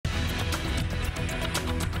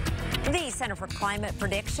The Center for Climate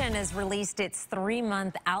Prediction has released its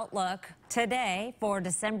 3-month outlook today for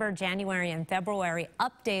December, January, and February,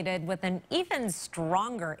 updated with an even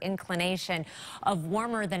stronger inclination of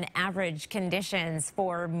warmer than average conditions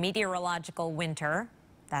for meteorological winter.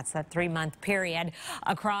 That's a 3-month period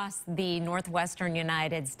across the northwestern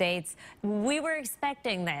United States. We were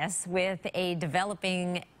expecting this with a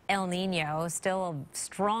developing El Nino, still a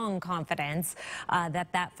strong confidence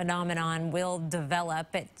that phenomenon will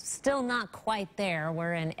develop. It's still not quite there.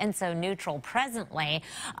 We're in ENSO neutral presently.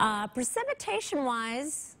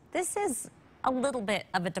 Precipitation-wise, this is a little bit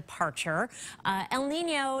of a departure. El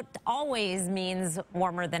Nino always means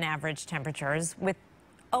warmer than average temperatures with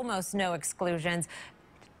almost no exclusions.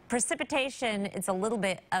 Precipitation, it's a little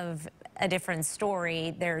bit of a different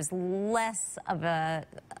story. There's less of a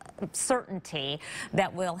certainty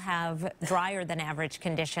that we'll have drier than average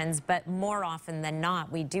conditions, but more often than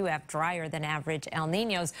not, we do have drier than average El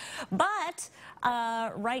Ninos. But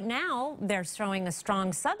right now, they're showing a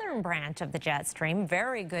strong southern branch of the jet stream.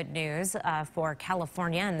 Very good news for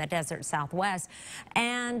California and the desert Southwest.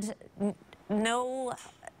 And no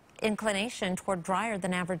inclination toward drier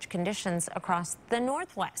than average conditions across the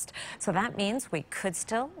Northwest. So that means we could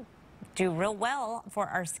still do real well for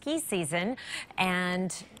our ski season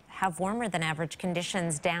and have warmer than average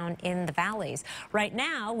conditions down in the valleys. Right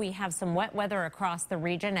now, we have some wet weather across the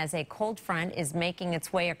region as a cold front is making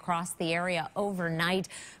its way across the area overnight.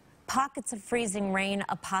 Pockets of freezing rain,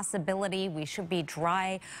 a possibility. We should be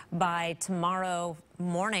dry by tomorrow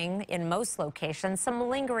morning in most locations. Some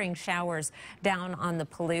lingering showers down on the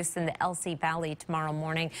Palouse and the LC Valley tomorrow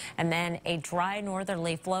morning. And then a dry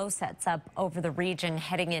northerly flow sets up over the region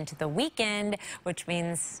heading into the weekend, which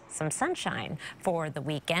means some sunshine for the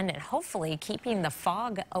weekend and hopefully keeping the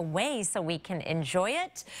fog away so we can enjoy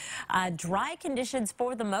it. Dry conditions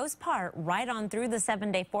for the most part right on through the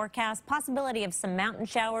 7-day forecast. Possibility of some mountain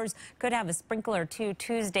showers. Could have a sprinkle or two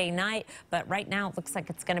Tuesday night, but right now it looks like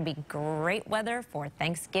it's going to be great weather for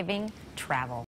Thanksgiving travel.